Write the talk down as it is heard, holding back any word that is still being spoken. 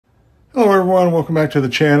everyone, welcome back to the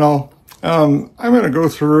channel. I'm going to go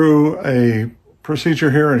through a procedure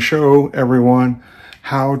here and show everyone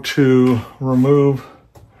how to remove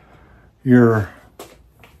your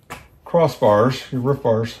crossbars, your roof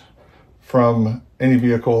bars, from any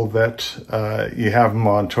vehicle that you have them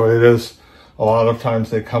on. Toyotas, a lot of times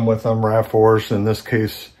they come with them, RAV4s. In this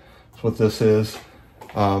case, that's what this is.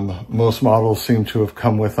 Most models seem to have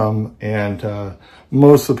come with them, and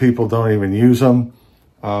most of the people don't even use them.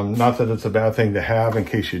 Not that it's a bad thing to have in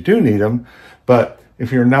case you do need them, but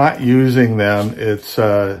if you're not using them, it's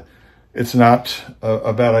not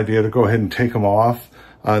a bad idea to go ahead and take them off.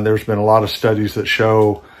 There's been a lot of studies that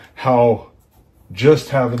show how just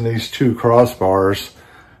having these two crossbars,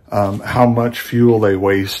 how much fuel they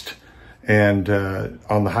waste, and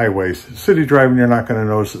on the highways. City driving, you're not going to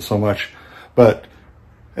notice it so much, but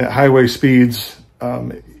at highway speeds,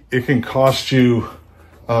 it can cost you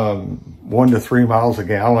 1 to 3 miles a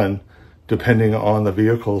gallon, depending on the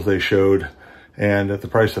vehicles they showed. And at the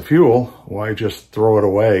price of fuel, why just throw it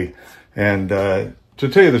away? And to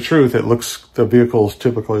tell you the truth, the vehicles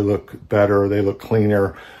typically look better. They look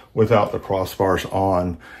cleaner without the crossbars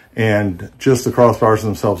on. And just the crossbars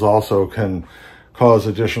themselves also can cause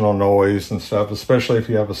additional noise and stuff, especially if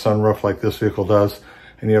you have a sunroof like this vehicle does,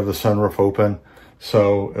 and you have the sunroof open.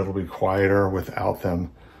 So it'll be quieter without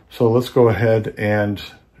them. So let's go ahead and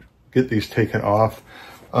get these taken off.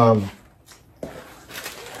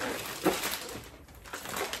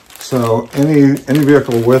 So any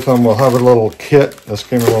vehicle with them will have a little kit. This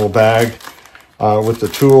came in a little bag with the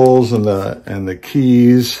tools and the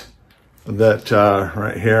keys that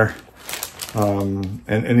right here, and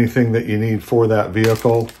anything that you need for that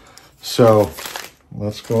vehicle. So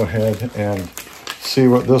let's go ahead and see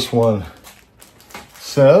what this one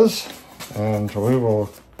says, and we will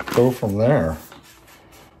go from there.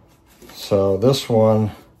 So this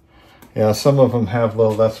one, yeah, some of them have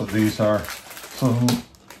little, that's what these are. So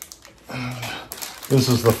this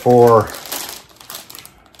is the four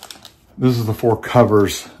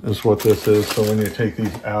covers is what this is. So when you take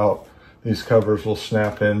these out, these covers will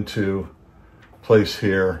snap into place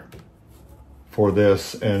here for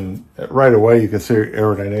this. And right away, you can see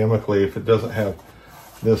aerodynamically, if it doesn't have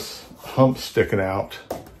this hump sticking out,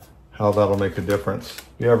 how that'll make a difference.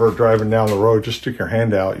 If you're ever driving down the road, just stick your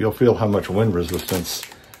hand out. You'll feel how much wind resistance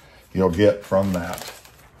you'll get from that.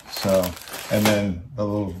 So, and then the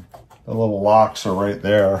little locks are right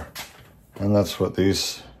there, and that's what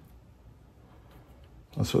these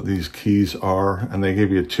keys are. And they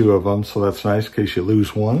give you 2 of them, so that's nice in case you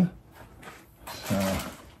lose one. So,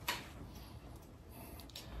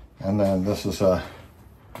 and then this is a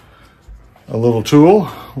little tool,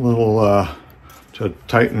 to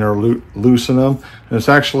tighten or loosen them. And it's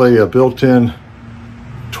actually a built-in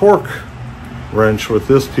torque wrench with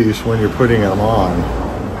this piece when you're putting them on.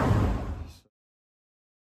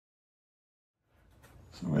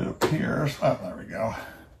 So it appears, oh, there we go.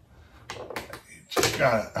 You just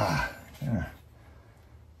got it, yeah.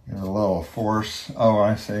 Give it a little force. Oh,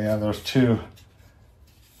 I see, yeah, there's two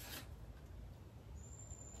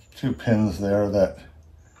pins there that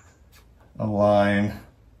align.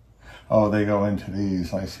 Oh, they go into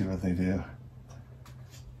these. I see what they do.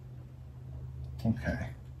 Okay.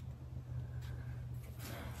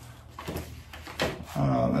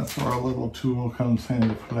 That's where a little tool comes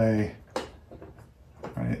into play.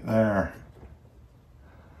 Right there.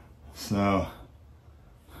 So,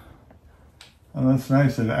 and that's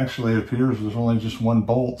nice. It actually appears there's only just one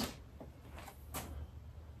bolt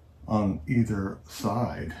on either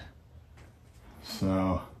side.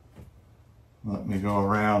 So, let me go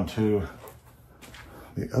around to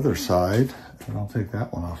the other side, and I'll take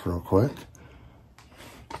that one off real quick.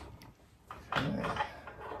 Okay.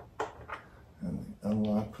 And the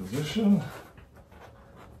unlock position.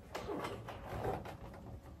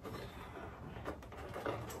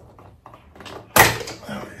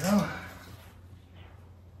 There we go.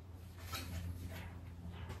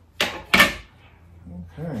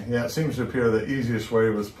 Okay, yeah, it seems to appear the easiest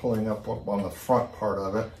way was pulling up on the front part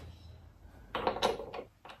of it.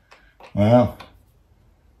 Wow.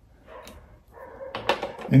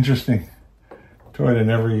 Interesting. Toyota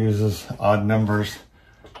never uses odd numbers,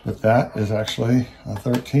 but that is actually a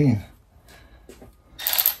 13.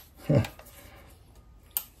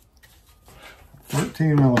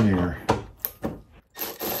 13 millimeter.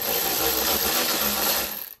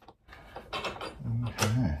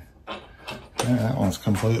 Okay. Yeah, that one's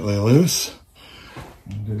completely loose.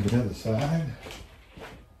 I'll do the other side.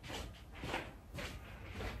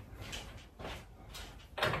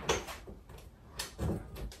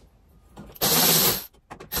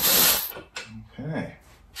 Okay.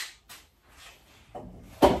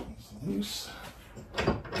 loose.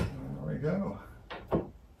 There we go.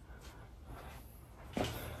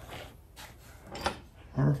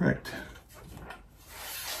 Perfect.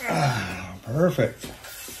 Perfect.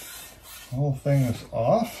 Whole thing is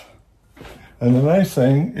off. And the nice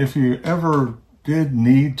thing, if you ever did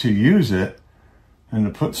need to use it and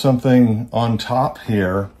to put something on top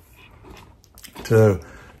here to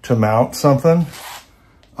mount something,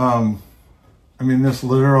 I mean, this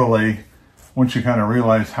literally, once you kind of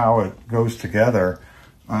realize how it goes together,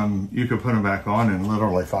 you could put them back on in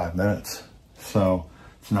literally 5 minutes. So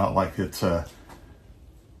it's not like it's a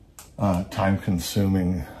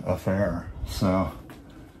time-consuming affair. So,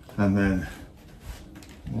 and then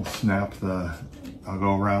we'll snap I'll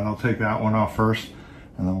go around, I'll take that one off first,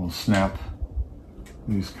 and then we'll snap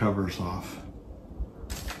these covers off.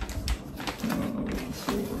 Let's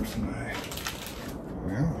see, where's my,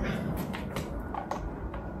 there we go.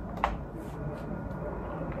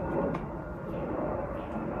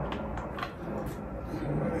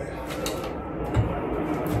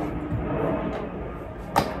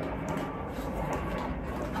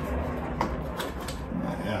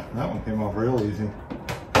 Yeah, that one came off real easy.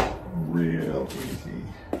 Real easy.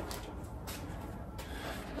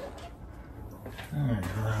 All right,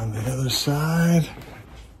 around the other side.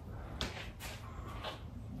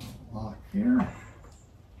 Lock here.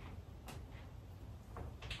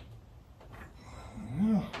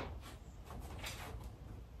 Yeah.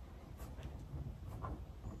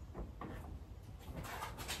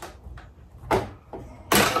 There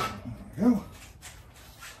we go.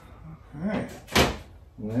 Okay.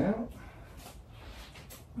 Now,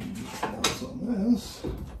 just on this.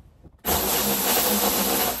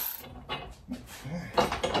 Okay.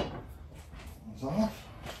 One's off.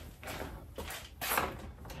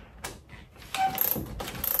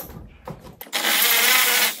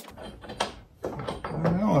 And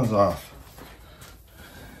that one's off.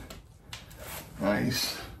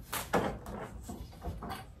 Nice.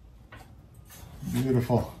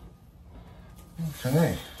 Beautiful.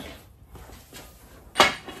 Okay.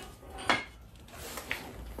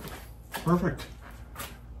 Perfect.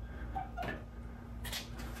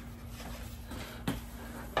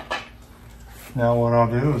 Now what I'll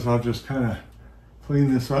do is I'll just kind of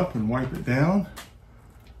clean this up and wipe it down,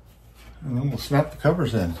 and then we'll snap the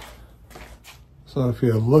covers in. So if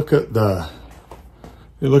you look at the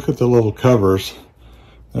little covers,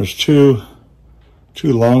 there's two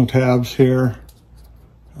long tabs here,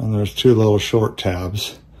 and there's two little short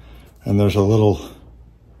tabs, and there's a little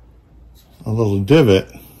divot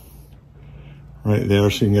right there,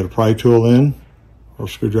 so you can get a pry tool in or a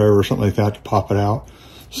screwdriver or something like that to pop it out.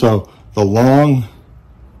 So the long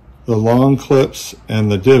clips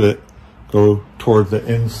and the divot go toward the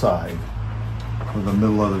inside or the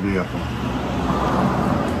middle of the vehicle.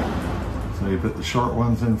 So you put the short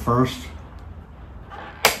ones in first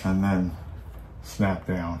and then snap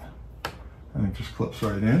down, and it just clips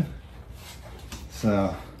right in.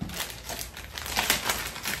 So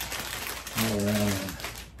go around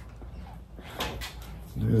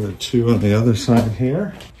and do the two on the other side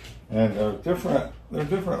here, and they're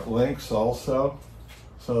different lengths also.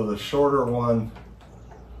 So the shorter one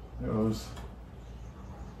goes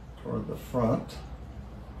toward the front.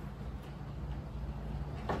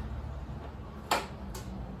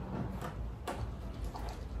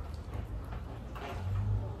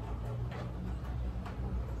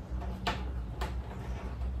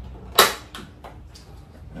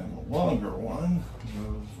 And the longer one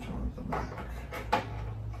goes toward the back.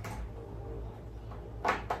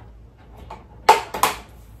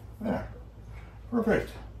 There,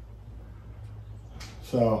 perfect.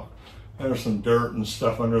 So there's some dirt and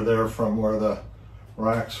stuff under there from where the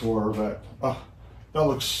racks were, but oh, that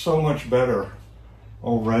looks so much better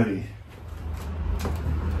already.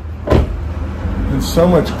 It's so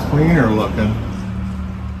much cleaner looking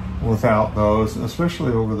without those,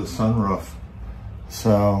 especially over the sunroof.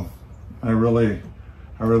 So I really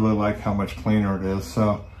like how much cleaner it is.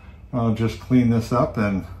 So I'll just clean this up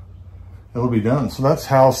and it'll be done. So that's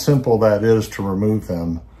how simple that is to remove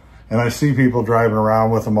them. And I see people driving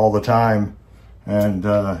around with them all the time, and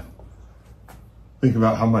think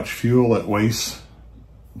about how much fuel it wastes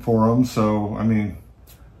for them. So, I mean,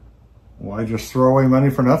 why just throw away money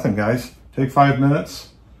for nothing, guys? Take 5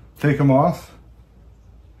 minutes, take them off,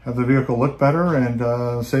 have the vehicle look better,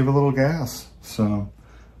 and save a little gas. So,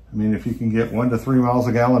 I mean, if you can get 1 to 3 miles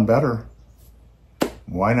a gallon better,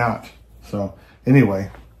 why not? So, anyway.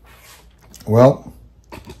 Well,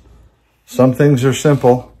 some things are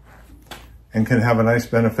simple and can have a nice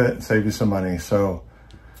benefit and save you some money. So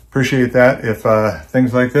appreciate that. If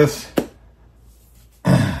things like this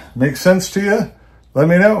makes sense to you, let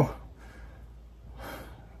me know.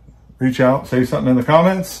 Reach out, say something in the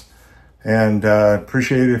comments, and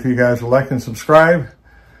appreciate it if you guys will like and subscribe.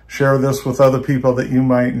 Share this with other people that you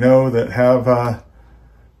might know that have a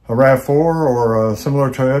RAV4 or a similar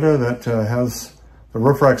Toyota that has the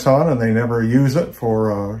roof racks on and they never use it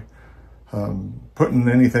for putting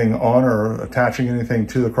anything on or attaching anything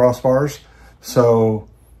to the crossbars. So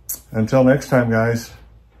until next time, guys,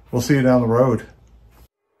 we'll see you down the road.